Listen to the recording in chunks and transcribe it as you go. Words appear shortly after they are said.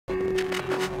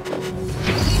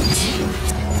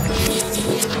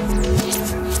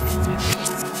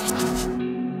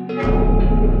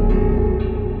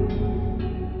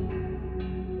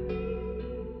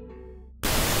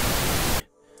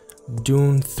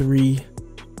Dune 3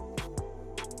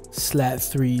 Slatt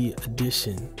 3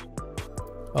 edition.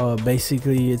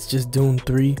 Basically it's just Dune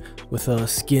 3 with a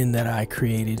skin that I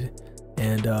created,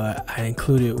 and I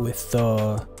included with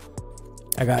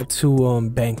I got two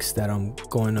banks that I'm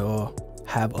going to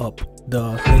have up.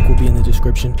 The link will be in the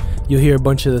description. You'll hear a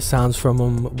bunch of the sounds from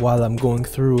them while I'm going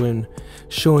through and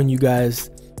showing you guys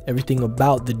everything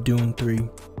about the Dune 3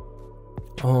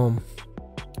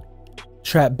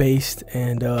 trap based,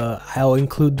 and I'll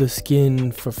include the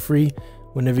skin for free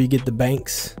whenever you get the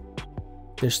banks.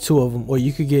 There's two of them, or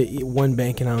you could get one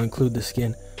bank and I'll include the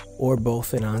skin, or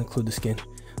both and I'll include the skin.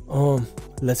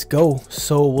 Let's go.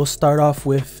 So we'll start off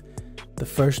with the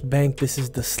first bank. This is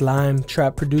the Slime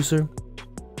Trap Producer.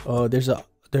 There's a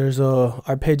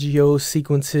arpeggio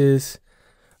sequences.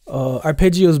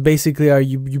 Arpeggios basically are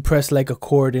you press like a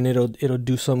chord and it'll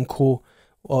do something cool.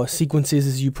 Sequences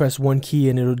is you press one key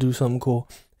and it'll do something cool.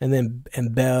 And then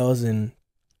bells and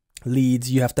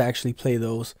leads, you have to actually play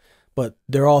those. But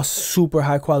they're all super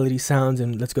high quality sounds,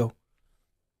 and let's go.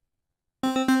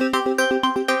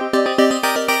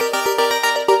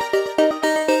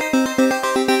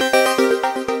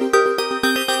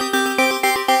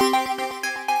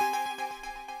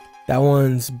 That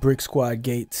one's Brick Squad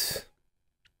Gates.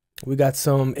 We got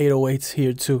some 808s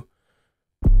here too.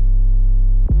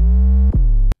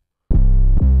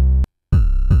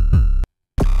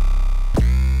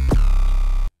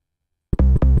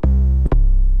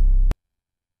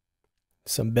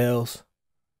 Some bells.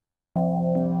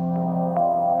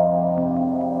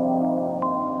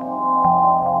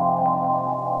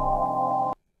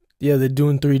 Yeah, the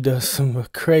Dune 3 does some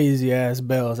crazy ass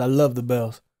bells. I love the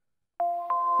bells.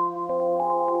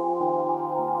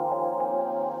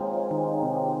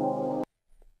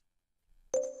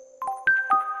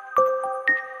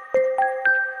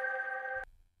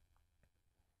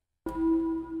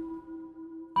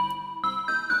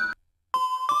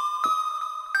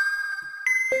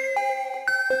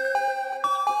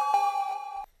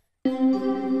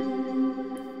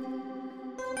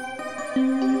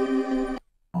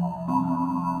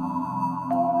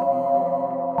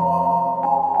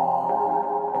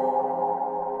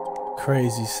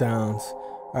 Crazy sounds.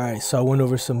 All right, so I went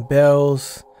over some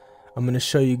bells. I'm gonna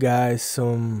show you guys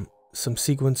some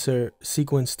sequenced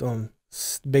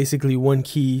basically one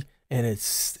key, and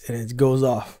it goes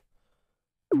off.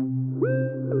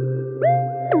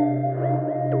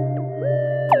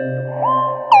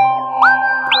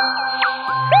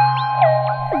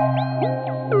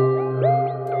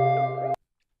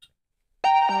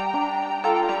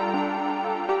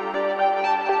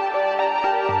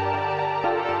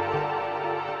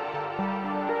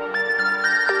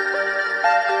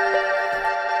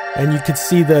 And you could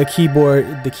see the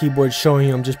keyboard showing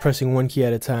you I'm just pressing one key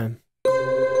at a time.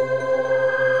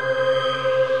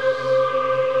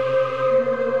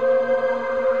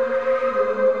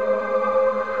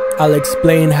 I'll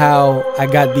explain how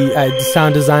I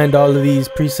sound designed all of these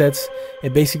presets.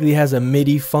 It basically has a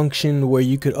MIDI function where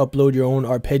you could upload your own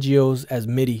arpeggios as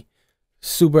MIDI.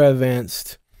 Super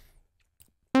advanced.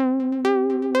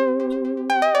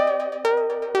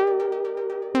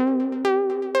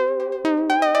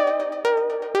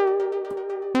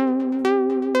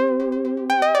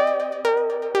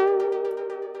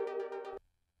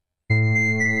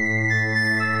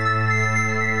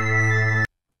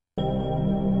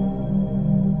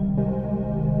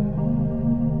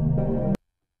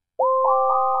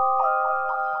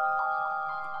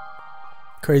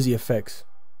 Crazy effects.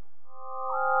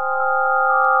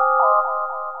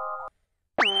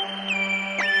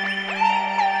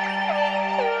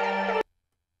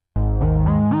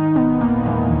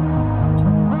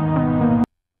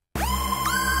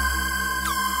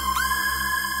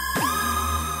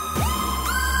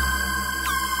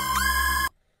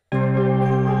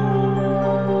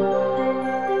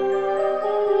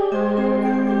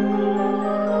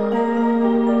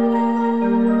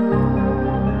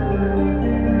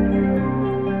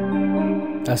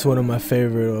 That's one of my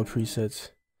favorite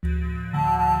presets.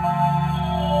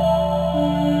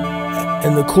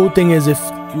 And the cool thing is, if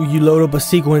you load up a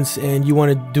sequence and you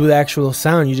want to do the actual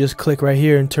sound, you just click right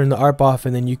here and turn the ARP off,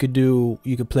 and then you could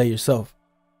play yourself.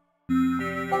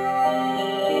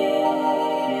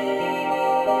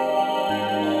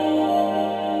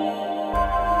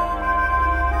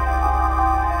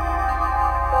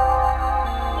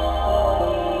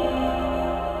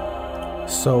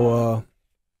 So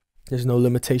there's no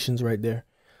limitations right there.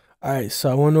 All right,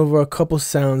 so I went over a couple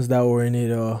sounds that were in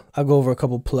it. I'll go over a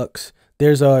couple plucks.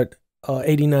 There's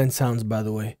 89 sounds, by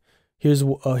the way. Here's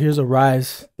a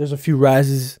rise. There's a few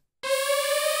rises.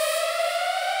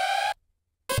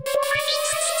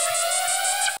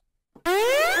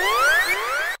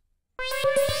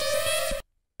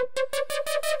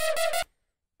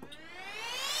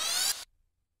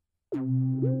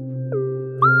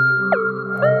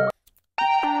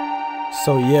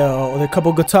 So yeah, there are a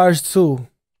couple guitars too.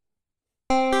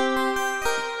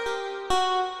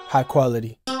 High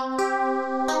quality.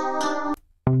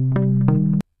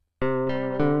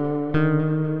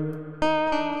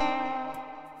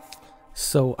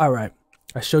 So alright,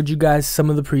 I showed you guys some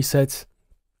of the presets.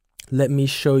 Let me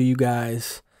show you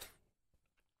guys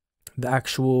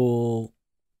the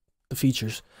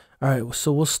features. Alright,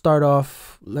 so we'll start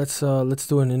off. Let's do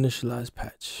an initialize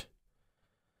patch.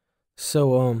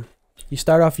 So you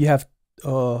start off, you have 3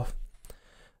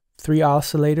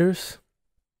 oscillators,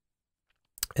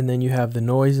 and then you have the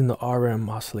noise and the RM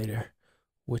oscillator,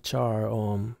 which are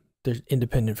they're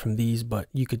independent from these, but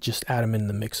you could just add them in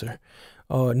the mixer.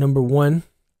 Number 1,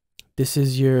 this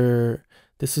is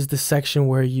the section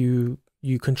where you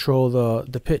control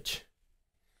the pitch.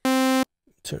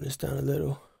 Turn this down a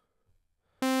little.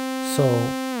 So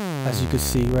as you can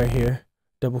see right here,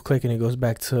 double click and it goes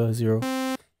back to 0.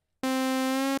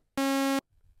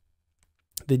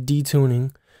 The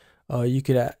detuning, you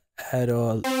could add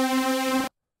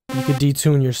you could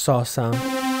detune your saw sound.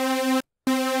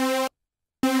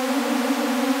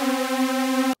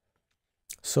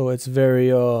 So it's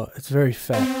very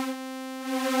fat.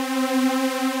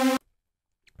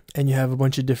 And you have a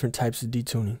bunch of different types of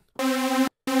detuning.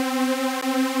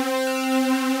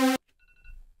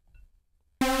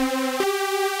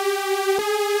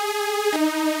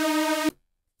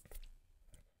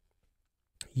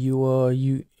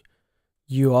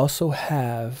 You also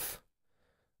have,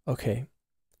 okay,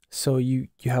 so you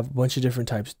have a bunch of different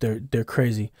types. They're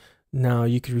crazy. Now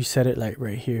you could reset it like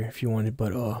right here if you wanted,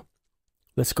 but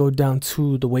let's go down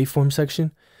to the waveform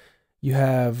section. You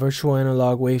have virtual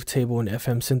analog, wavetable, and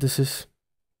FM synthesis.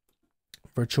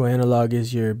 Virtual analog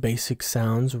is your basic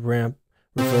sounds: ramp,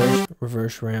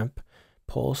 reverse ramp,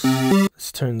 pulse.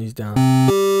 Let's turn these down.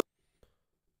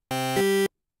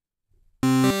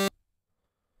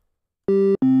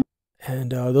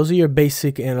 And those are your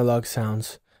basic analog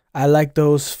sounds. I like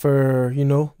those for, you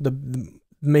know,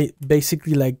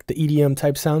 basically like the EDM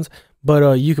type sounds,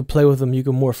 but you could play with them. You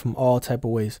can morph them all type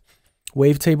of ways.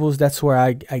 Wavetables, that's where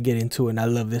I get into it, and I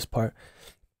love this part.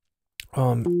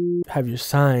 Have your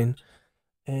sine,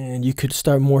 and you could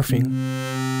start morphing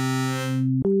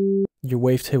your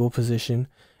wavetable position.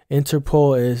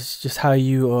 Interpol is just how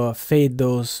you fade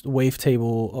those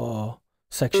wavetable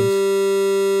sections.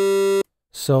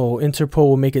 So interpol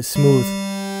will make it smooth.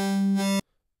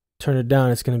 Turn it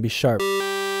down, it's gonna be sharp.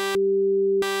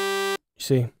 You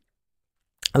see,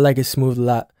 I like it smooth a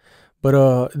lot.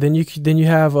 But then you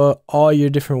have all your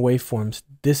different waveforms.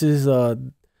 This is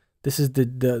the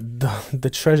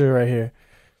treasure right here.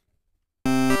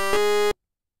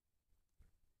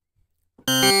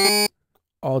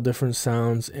 All different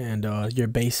sounds and your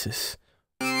basis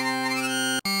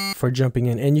for jumping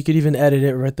in, and you could even edit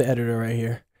it with the editor right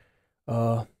here.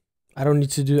 I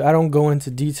don't go into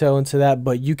detail into that,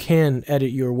 but you can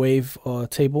edit your wave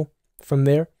table from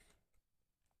there.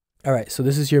 All right, so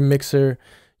this is your mixer.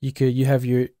 You have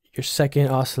your second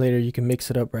oscillator. You can mix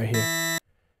it up right here.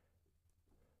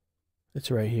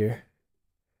 It's right here.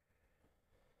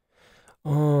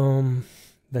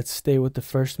 Let's stay with the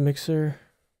first mixer.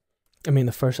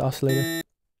 The first oscillator.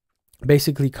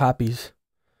 Basically copies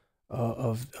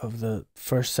of the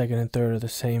first, second, and third are the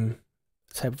same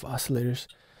type of oscillators.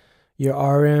 Your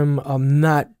RM, I'm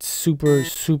not super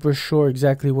sure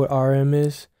exactly what RM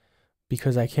is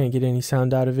because I can't get any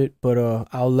sound out of it, but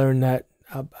I'll learn that.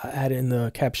 I'll add it in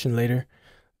the caption later.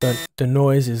 But the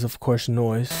noise is of course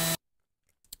noise,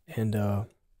 and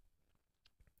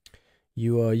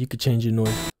you could change your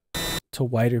noise to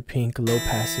white or pink, low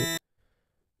pass it.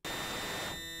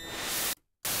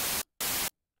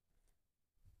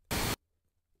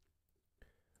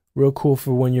 Real cool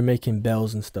for when you're making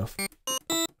bells and stuff.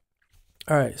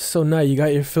 Alright, so now you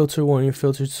got your filter 1, your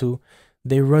filter 2.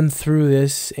 They run through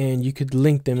this and you could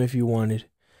link them if you wanted.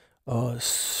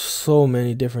 So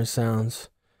many different sounds.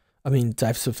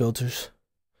 Types of filters.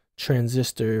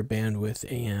 Transistor, bandwidth,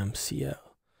 AM,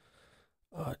 CL.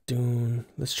 Dune.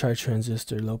 Let's try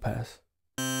transistor, low pass.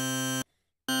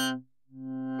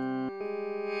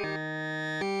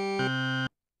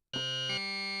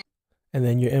 And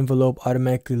then your envelope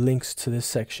automatically links to this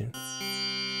section.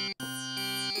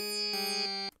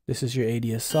 This is your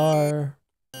ADSR.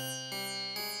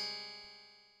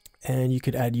 And you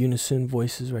could add unison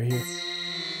voices right here.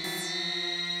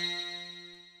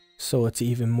 So it's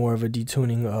even more of a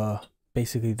detuning,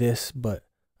 basically this, but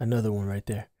another one right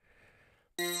there.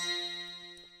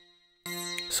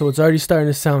 So it's already starting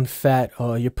to sound fat.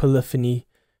 Your polyphony,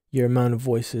 your amount of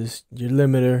voices, your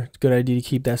limiter. It's a good idea to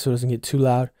keep that so it doesn't get too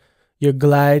loud. your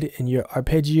glide and your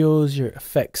arpeggios, your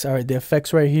effects. All right, the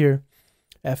effects right here,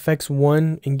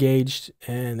 FX1 engaged,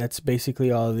 and that's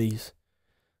basically all of these.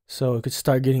 So it could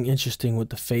start getting interesting with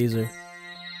the phaser,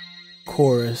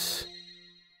 chorus,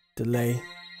 delay,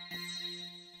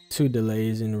 2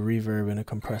 delays, and reverb and a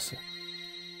compressor.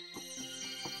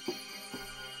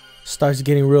 Starts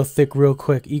getting real thick real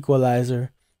quick.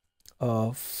 Equalizer,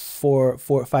 5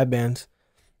 bands,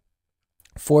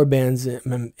 4 bands,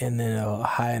 and then a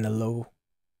high and a low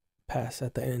pass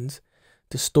at the ends.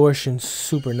 Distortion,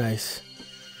 super nice.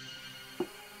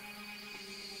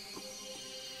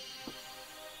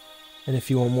 And if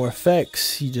you want more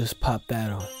effects, you just pop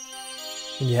that on,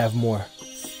 and you have more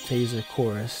phaser,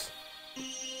 chorus.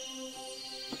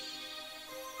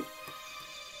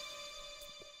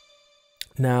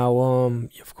 Now,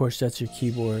 of course, that's your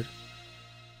keyboard.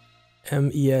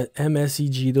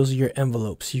 MSEG, those are your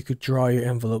envelopes. You could draw your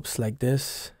envelopes like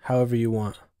this, however you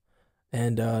want.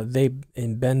 And they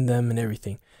bend them and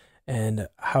everything. And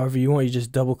however you want, you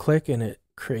just double click and it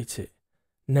creates it.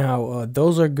 Now,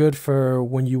 those are good for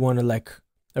when you want to like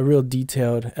a real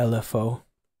detailed LFO.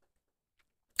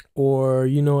 Or,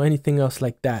 you know, anything else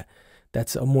like that.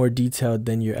 That's a more detailed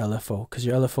than your LFO. Because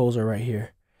your LFOs are right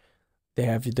here. They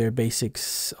have their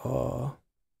basics,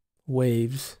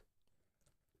 waves.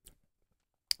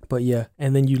 But yeah,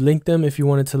 and then you link them. If you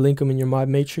wanted to link them in your mod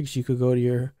matrix, you could go to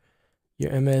your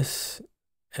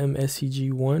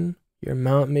MSEG1, your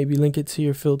mount, maybe link it to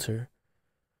your filter.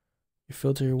 Your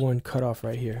filter 1 cutoff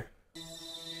right here.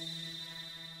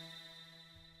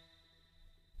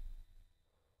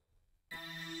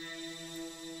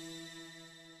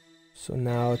 So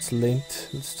now it's linked.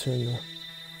 Let's turn the...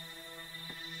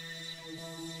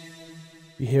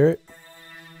 You hear it?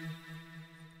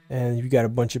 And you got a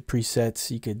bunch of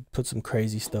presets. You could put some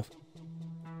crazy stuff.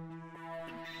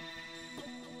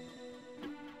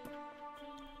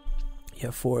 You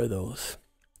have 4 of those.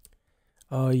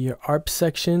 Your ARP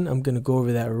section, I'm gonna go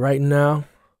over that right now.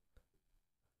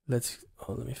 Let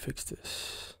me fix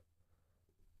this.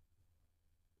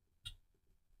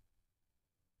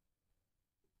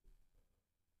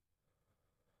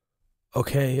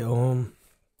 Okay, oh,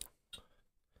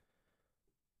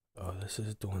 this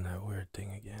is doing that weird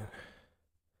thing again.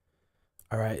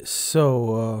 All right,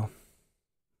 so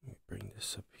let me bring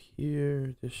this up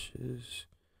here. This is,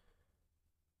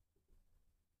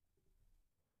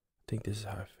 I think this is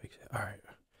how I fix it. All right.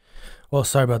 Well,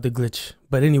 sorry about the glitch,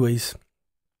 but anyways,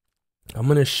 I'm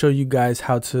gonna show you guys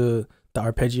how to the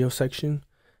arpeggio section,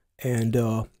 and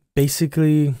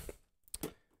basically,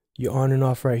 you on and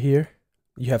off right here.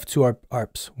 You have 2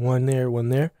 ARPs, one there, one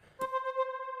there.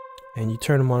 And you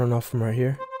turn them on and off from right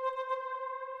here.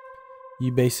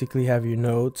 You basically have your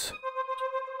notes,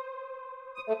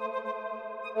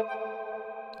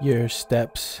 your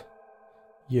steps,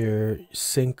 your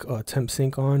sync, temp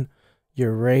sync on,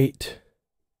 your rate,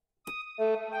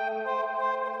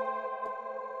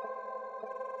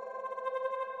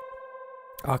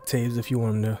 octaves if you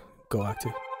want them to go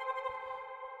octave,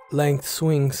 length,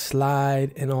 swing,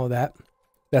 slide, and all that.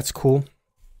 That's cool.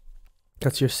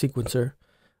 That's your sequencer.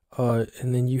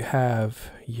 And then you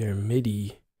have your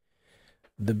MIDI,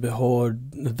 the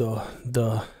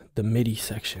MIDI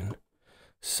section.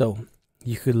 So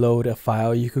you could load a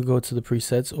file, you could go to the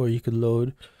presets, or you could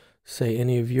load, say,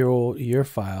 any of your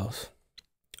files.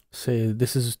 Say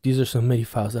these are some MIDI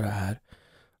files that I had.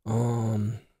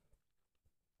 Let's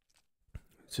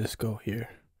just go here.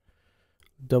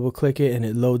 Double click it and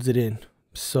it loads it in.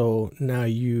 So now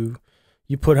you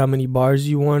put how many bars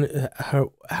you want,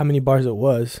 how many bars it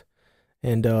was,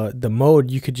 and the mode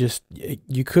you could use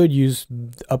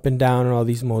up and down and all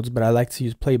these modes, but I like to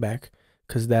use playback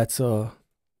because it's a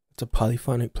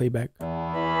polyphonic playback,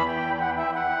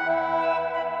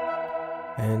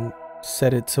 and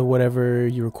set it to whatever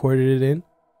you recorded it in.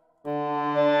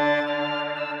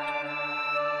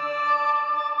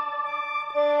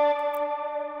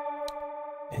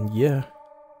 And yeah,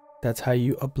 that's how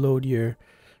you upload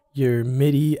your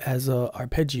MIDI as a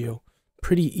arpeggio.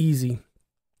 Pretty easy.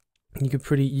 You could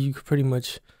pretty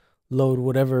much load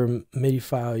whatever MIDI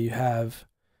file you have,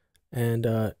 and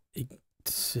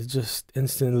it's just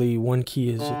instantly one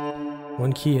key,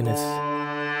 and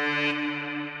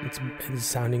it's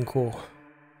sounding cool.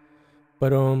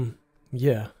 But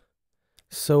yeah.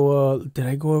 So did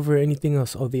I go over anything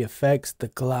else? Oh, the effects, the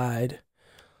glide.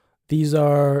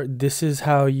 This is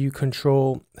how you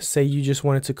control, say you just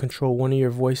wanted to control one of your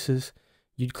voices,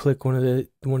 you'd click one of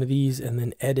these and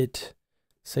then edit,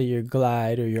 say, your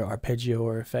glide or your arpeggio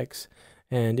or effects.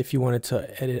 And if you wanted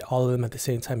to edit all of them at the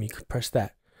same time, you could press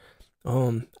that.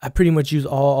 I pretty much use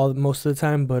all most of the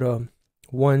time, but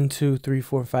 1, 2, 3,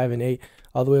 4, 5, and 8,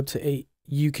 all the way up to 8.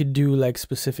 You could do like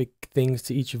specific things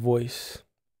to each voice.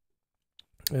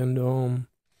 And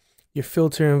your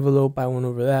filter envelope, I went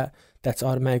over that. That's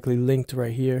automatically linked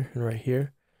right here and right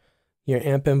here. Your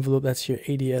amp envelope, that's your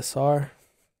ADSR.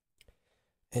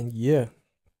 And yeah,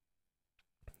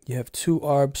 you have 2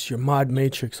 ARPs, your mod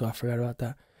matrix. Oh, I forgot about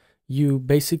that. You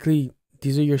basically,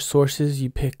 these are your sources. You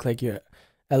pick like your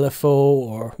LFO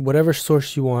or whatever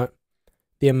source you want,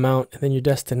 the amount, and then your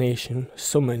destination.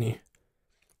 So many.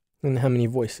 And how many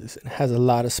voices. It has a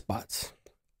lot of spots.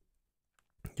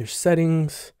 Your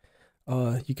settings,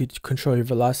 you could control your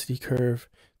velocity curve,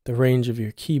 the range of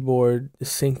your keyboard, the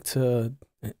sync to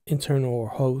internal or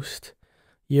host,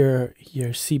 your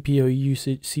CPU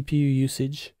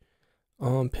usage,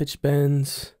 pitch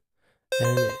bends,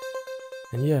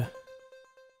 and yeah,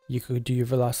 you could do your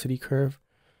velocity curve,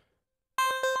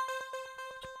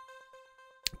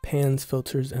 pans,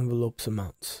 filters, envelopes,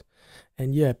 amounts,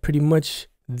 and yeah, pretty much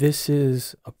this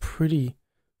is a pretty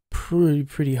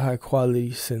high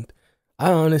quality synth.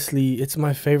 I honestly, it's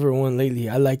my favorite one lately.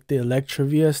 I like the Electra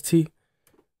VST,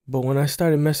 but when I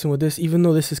started messing with this, even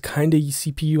though this is kind of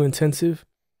CPU intensive,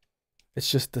 it's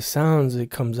just the sounds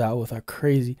it comes out with are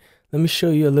crazy. Let me show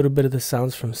you a little bit of the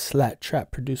sounds from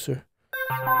Slatt Producer.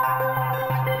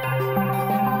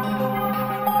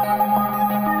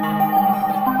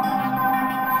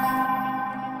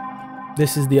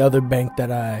 This is the other bank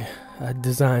that I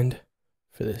designed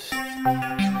for this.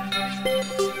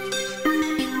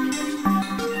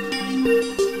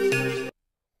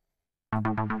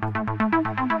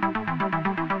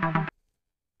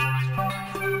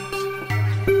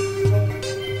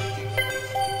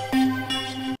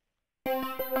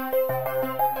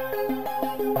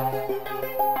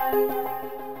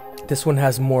 This one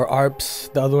has more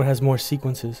ARPs, the other one has more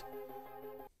sequences.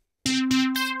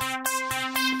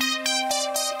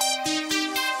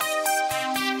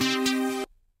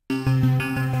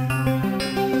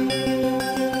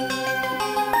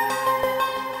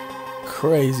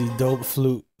 Crazy dope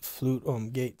flute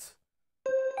gates.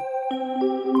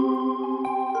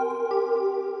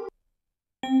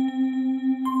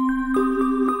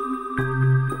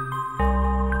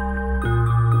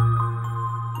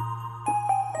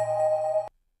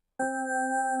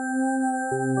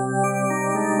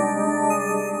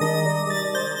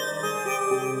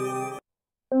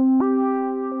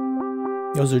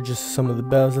 Those are just some of the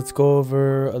bells. Let's go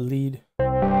over a lead.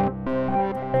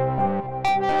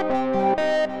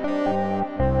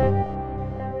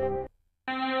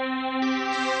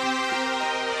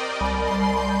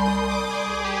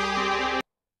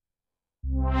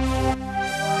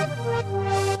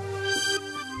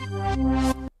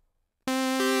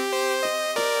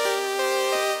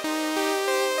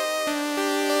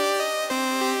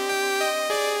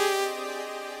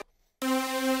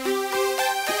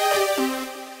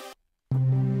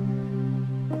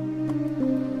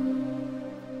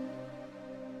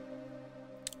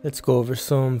 Let's go over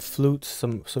some flutes,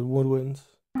 some woodwinds.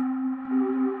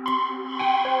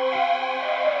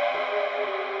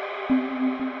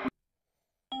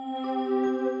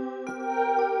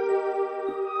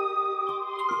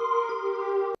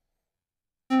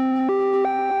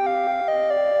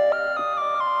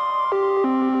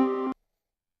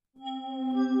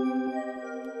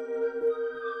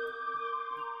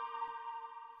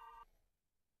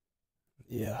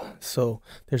 Yeah, so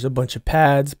there's a bunch of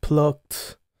pads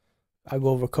plucked. I'll go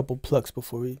over a couple plucks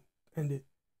before we end it.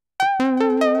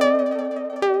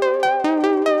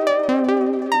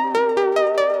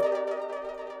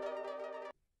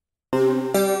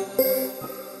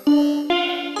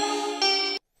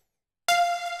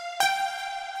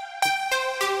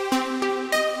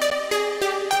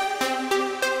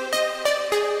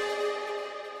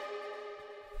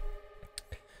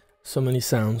 So many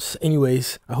sounds.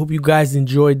 Anyways, I hope you guys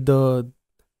enjoyed the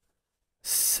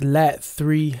Slatt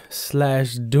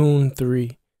 3/Dune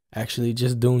 3, actually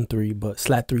just Dune 3, but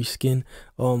Slatt 3 skin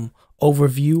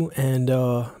overview and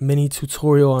mini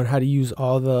tutorial on how to use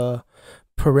all the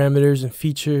parameters and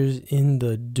features in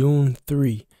the Dune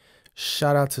 3.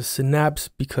 Shout out to Synapse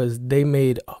because they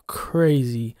made a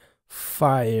crazy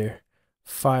fire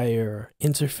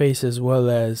interface as well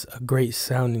as a great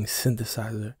sounding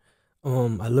synthesizer.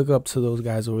 I look up to those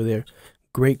guys over there.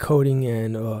 Great coding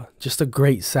and just a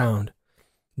great sound.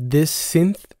 This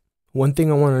synth, one thing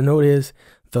I want to note is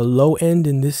the low end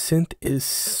in this synth is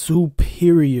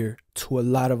superior to a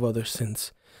lot of other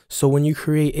synths. So when you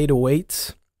create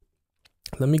 808s,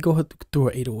 let me go through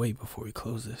an 808 before we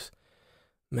close this.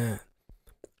 Man,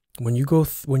 when you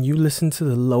listen to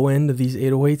the low end of these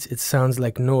 808s, it sounds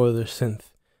like no other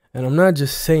synth. And I'm not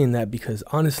just saying that because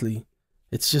honestly,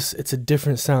 it's a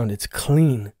different sound. It's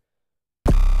clean.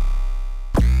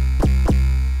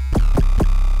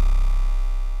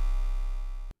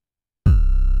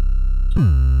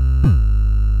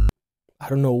 I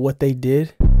don't know what they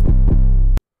did,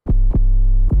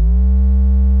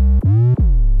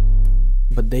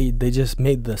 but they just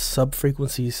made the sub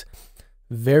frequencies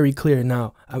very clear.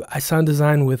 Now I sound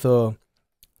design with a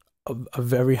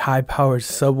very high powered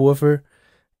subwoofer,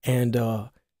 and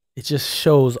it just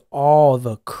shows all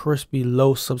the crispy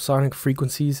low subsonic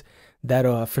frequencies that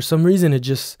for some reason it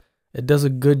does a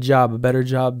good job, a better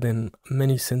job than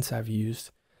many synths I've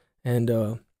used. And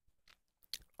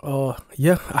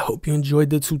yeah, I hope you enjoyed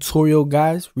the tutorial,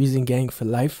 guys. Reason Gang for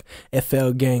life.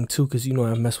 FL Gang too, because you know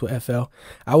I mess with FL.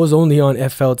 I was only on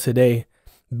FL today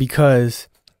because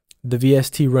the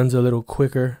VST runs a little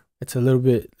quicker. It's a little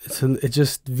bit,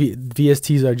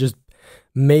 VSTs are just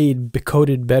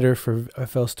coded better for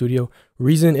FL Studio.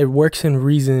 Reason, it works in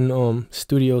Reason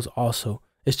Studios also.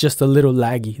 It's just a little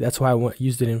laggy. That's why I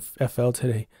used it in FL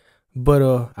today.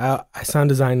 But I sound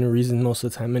design in Reason most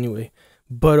of the time anyway.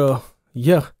 But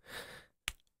yeah,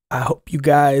 I hope you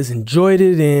guys enjoyed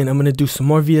it, and I'm gonna do some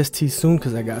more VST soon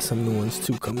because I got some new ones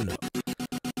too coming up.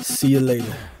 See you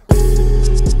later.